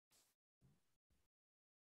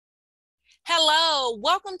Hello,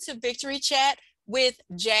 welcome to Victory Chat with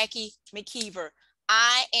Jackie Mckeever.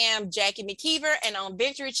 I am Jackie Mckeever, and on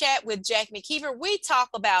Victory Chat with Jackie Mckeever, we talk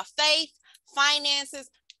about faith, finances,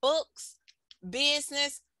 books,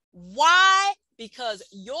 business. Why? Because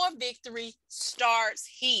your victory starts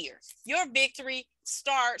here. Your victory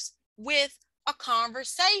starts with a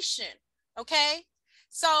conversation, okay?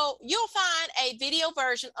 So you'll find a video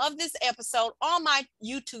version of this episode on my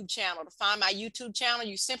YouTube channel. To find my YouTube channel,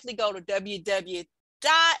 you simply go to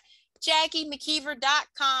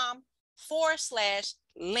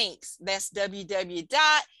www.jackiemckeever.com/links. That's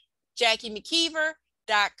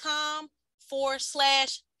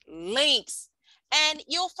www.jackiemckeever.com/links. And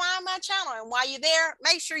you'll find my channel. And while you're there,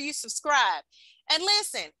 make sure you subscribe. And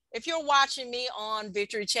listen, if you're watching me on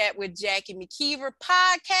Victory Chat with Jackie Mckeever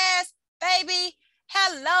Podcast, baby,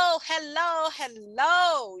 hello, hello,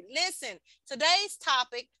 hello. Listen, today's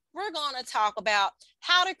topic, we're going to talk about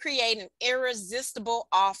how to create an irresistible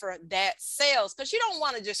offer that sells. Because you don't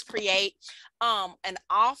want to just create an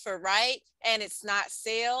offer, right? And it's not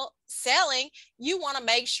selling. You want to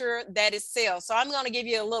make sure that it sells. So I'm going to give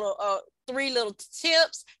you a little three little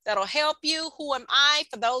tips that'll help you. Who am I?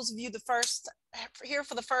 For those of you here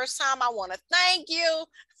for the first time, I want to thank you.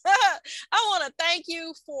 I want to thank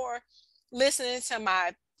you for listening to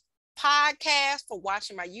my podcast, for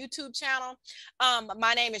watching my YouTube channel.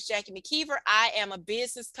 My name is Jackie Mckeever. I am a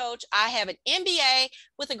business coach. I have an MBA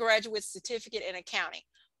with a graduate certificate in accounting.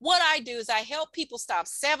 What I do is I help people stop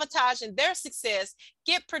sabotaging their success,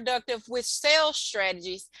 get productive with sales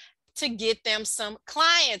strategies to get them some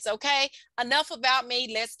clients, okay? Enough about me.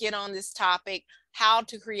 Let's get on this topic, how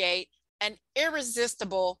to create an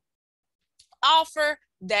irresistible offer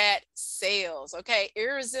that sells, okay?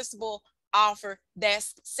 Irresistible offer that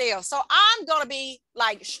sales. So I'm going to be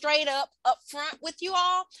like straight up front with you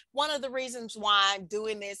all. One of the reasons why I'm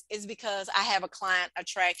doing this is because I have a client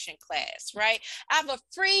attraction class, right? I have a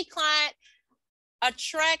free client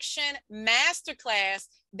attraction masterclass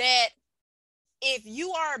that if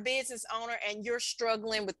you are a business owner and you're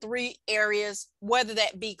struggling with three areas, whether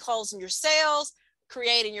that be closing your sales,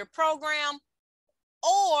 creating your program,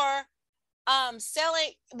 or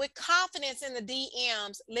selling with confidence in the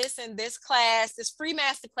DMs, listen, this free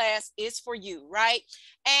masterclass is for you, right?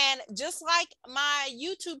 And just like my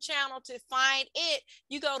YouTube channel, to find it,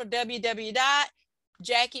 you go to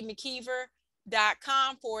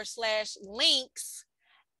www.jackiemckeever.com/links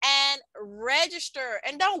and register.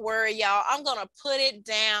 And don't worry, y'all, I'm going to put it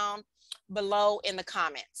down below in the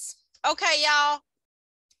comments. Okay, y'all,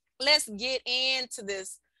 let's get into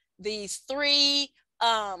these three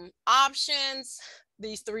options,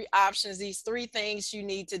 these three things you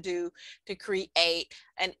need to do to create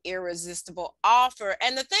an irresistible offer.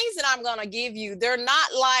 And the things that I'm going to give you, they're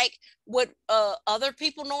not like what other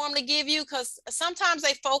people normally give you, because sometimes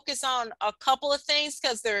they focus on a couple of things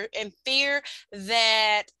because they're in fear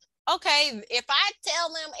that, okay, if I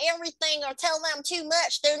tell them everything or tell them too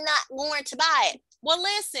much, they're not going to buy it. Well,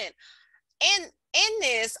 listen, in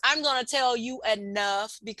this, I'm going to tell you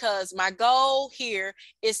enough, because my goal here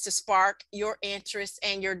is to spark your interest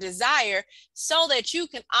and your desire so that you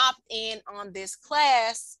can opt in on this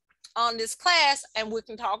class, and we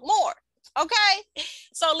can talk more. Okay,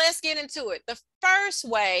 so let's get into it. The first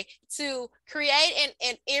way to create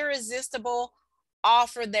an irresistible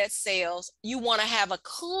offer that sells, you want to have a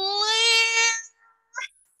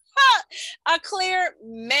clear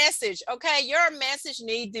message. Okay, your message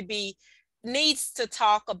needs to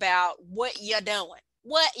talk about what you're doing.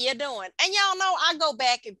 And y'all know I go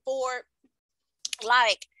back and forth.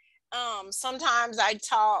 Like, sometimes I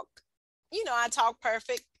talk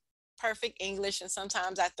perfect English, and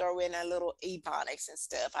sometimes I throw in a little ebonics and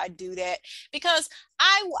stuff. I do that because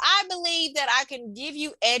I believe that I can give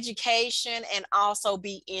you education and also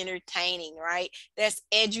be entertaining, right? That's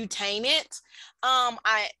edutainment. I'm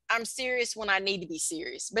serious when I need to be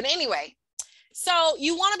serious. But anyway, so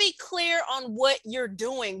you want to be clear on what you're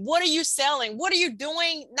doing. What are you selling? What are you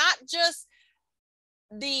doing? Not just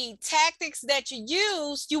the tactics that you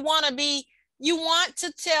use. You want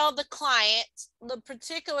to tell the client, the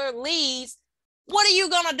particular leads, what are you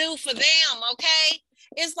going to do for them? Okay.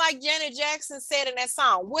 It's like Janet Jackson said in that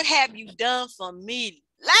song, what have you done for me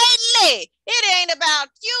lately? It ain't about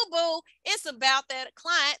you, boo. It's about that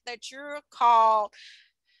client that you're called,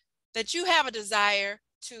 that you have a desire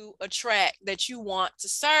to attract, that you want to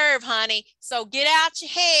serve, honey. So get out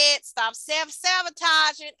your head, stop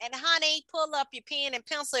self-sabotaging, and honey, pull up your pen and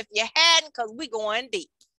pencil if you hadn't, because we going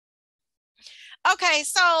deep. Okay,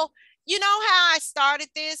 so you know how I started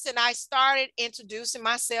this, and I started introducing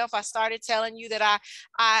myself. I started telling you that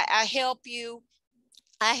I help you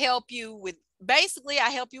I help you with, basically,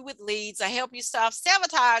 I help you with leads. I help you stop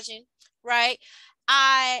sabotaging, right?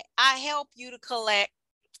 I help you to collect,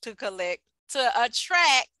 to attract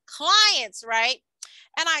clients, right?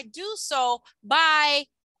 And I do so by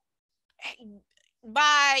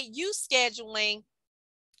you scheduling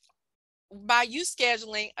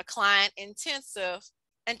a client intensive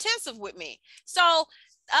with me. So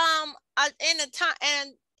in the time,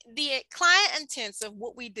 and the client intensive,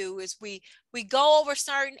 what we do is we go over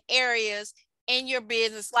certain areas in your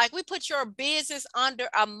business, like we put your business under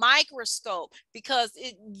a microscope, because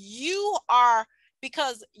you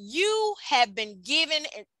have been given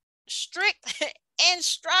strict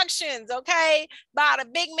instructions, okay, by the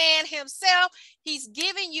big man himself. He's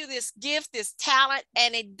giving you this gift, this talent,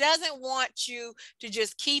 and it doesn't want you to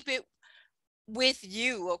just keep it with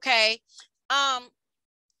you, okay?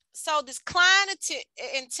 So this client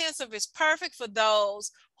intensive is perfect for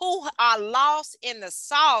those who are lost in the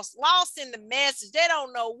sauce, lost in the message. They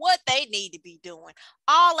don't know what they need to be doing.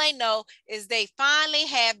 All they know is they finally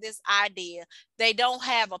have this idea. They don't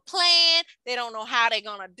have a plan. They don't know how they're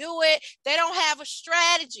going to do it. They don't have a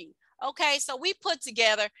strategy. Okay, so we put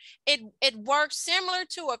together, it works similar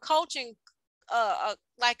to a coaching,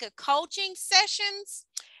 like a coaching sessions,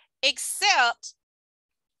 except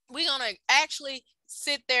we're going to actually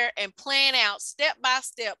sit there and plan out step by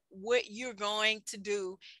step what you're going to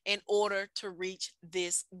do in order to reach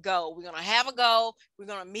this goal. We're going to have a goal. We're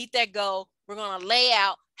going to meet that goal. We're going to lay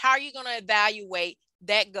out how you're going to evaluate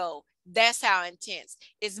that goal. That's how intense.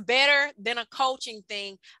 It's better than a coaching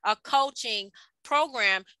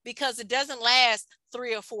program, because it doesn't last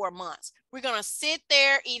 3 or 4 months. We're going to sit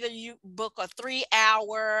there, either you book a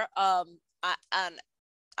 3-hour, an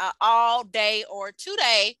all day or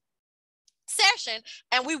 2-day session,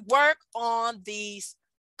 and we work on these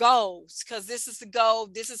goals, because this is the goal.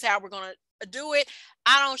 This is how we're going to do it.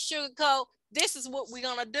 I don't sugarcoat. This is what we're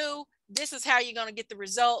going to do. This is how you're going to get the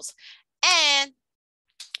results, and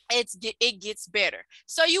it gets better.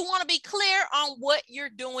 So you want to be clear on what you're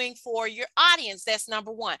doing for your audience. That's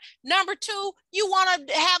number one. Number two, you want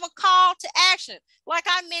to have a call to action. Like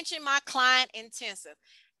I mentioned, my client intensive.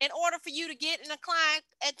 In order for you to get in a client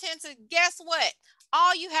intensive, guess what?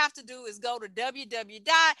 All you have to do is go to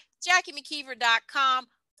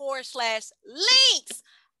www.jackiemckeever.com/links,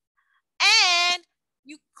 and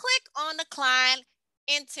you click on the client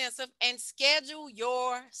intensive and schedule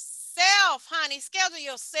yourself, honey. Schedule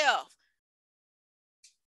yourself.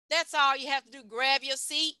 That's all you have to do. Grab your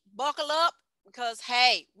seat, buckle up, because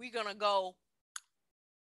hey, we're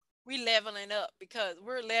leveling up, because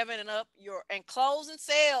we're leveling up and closing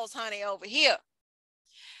sales, honey, over here.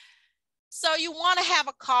 So you want to have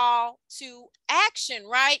a call to action,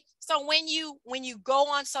 right? So when you go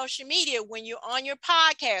on social media, when you're on your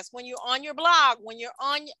podcast, when you're on your blog, when you're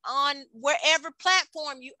on wherever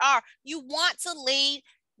platform you are, you want to lead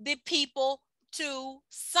the people to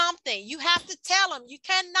something. You have to tell them. You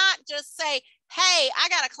cannot just say, hey, I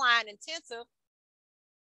got a client intensive,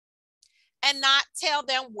 and not tell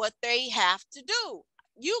them what they have to do.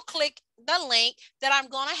 You click the link that I'm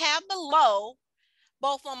going to have below,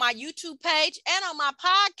 both on my YouTube page and on my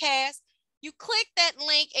podcast. You click that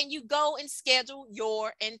link and you go and schedule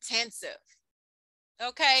your intensive.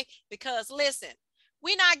 Okay? Because listen,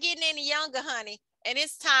 we're not getting any younger, honey, and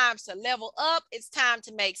it's time to level up. It's time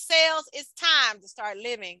to make sales. It's time to start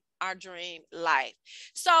living our dream life.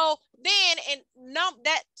 So then,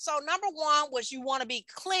 number one was, you want to be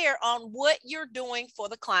clear on what you're doing for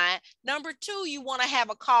the client. Number two, you want to have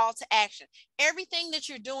a call to action. Everything that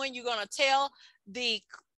you're doing, you're going to tell the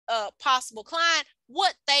possible client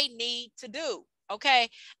what they need to do. Okay.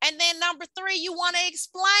 And then number three, you want to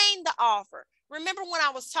explain the offer. Remember when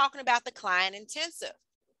I was talking about the client intensive?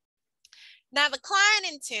 Now the client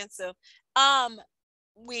intensive, I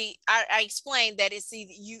explained that it's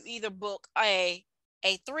either book a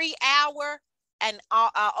 3-hour, a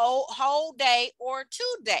whole day, or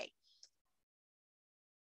 2-day,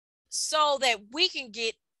 so that we can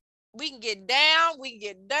get down, we can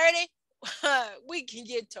get dirty, we can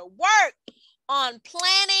get to work on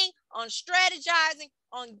planning, on strategizing,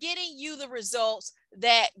 on getting you the results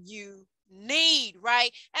that you need, right?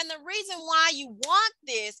 And the reason why you want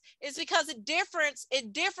this is because it differs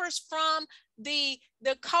from the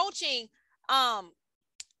coaching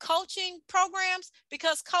programs,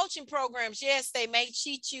 because coaching programs, yes, they may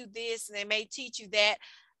teach you this and they may teach you that.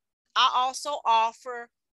 I also offer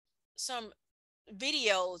some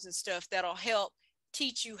videos and stuff that'll help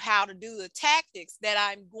teach you how to do the tactics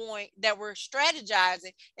that we're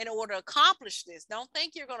strategizing in order to accomplish this. Don't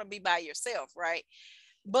think you're going to be by yourself, right?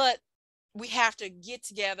 But we have to get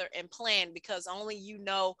together and plan, because only you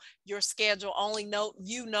know your schedule, only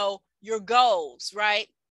you know your goals, right?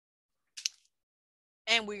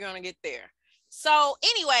 And we're going to get there. So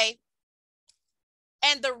anyway,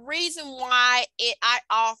 and the reason why I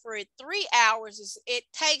offer it 3 hours is it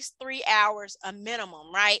takes 3 hours a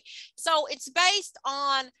minimum, right? So it's based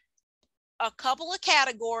on a couple of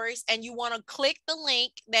categories, and you want to click the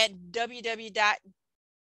link, that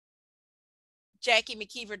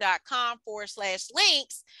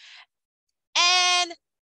www.jackiemckeever.com/links, and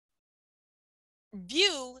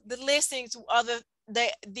view the listings of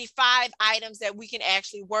the 5 items that we can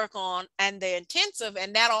actually work on and the intensive,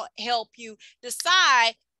 and that'll help you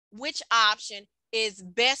decide which option is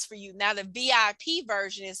best for you. Now, the VIP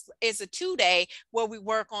version is a 2-day where we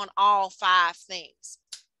work on all 5 things.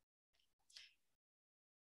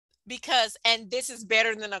 Because, and this is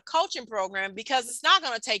better than a coaching program, because it's not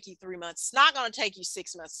going to take you 3 months. It's not going to take you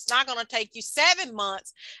 6 months. It's not going to take you 7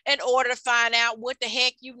 months in order to find out what the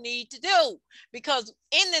heck you need to do. Because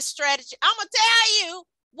in this strategy, I'm going to tell you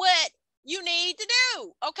what you need to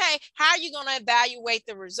do. Okay. How are you going to evaluate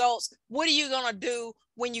the results? What are you going to do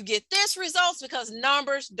when you get this results? Because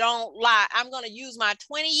numbers don't lie. I'm going to use my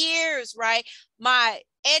 20 years, right? My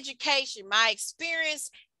education, my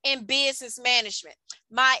experience in business management,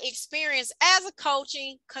 my experience as a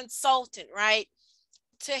coaching consultant, right?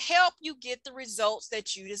 To help you get the results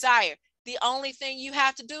that you desire. The only thing you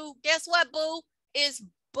have to do, guess what, boo, is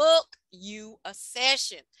book you a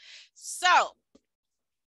session. So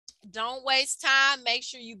don't waste time. Make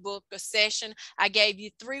sure you book a session. I gave you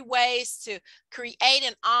 3 ways to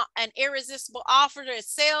create an irresistible offer that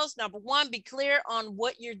sells. Number 1, be clear on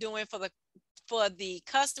what you're doing for the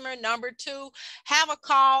customer. Number 2, have a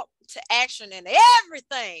call to action and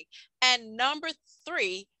everything. And number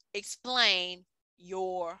 3, explain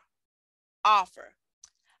your offer.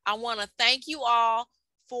 I want to thank you all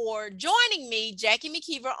for joining me, Jackie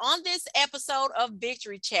Mckeever, on this episode of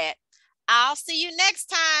Victory Chat. I'll see you next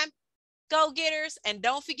time, go-getters, and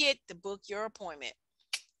don't forget to book your appointment.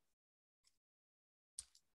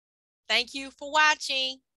 Thank you for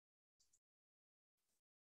watching.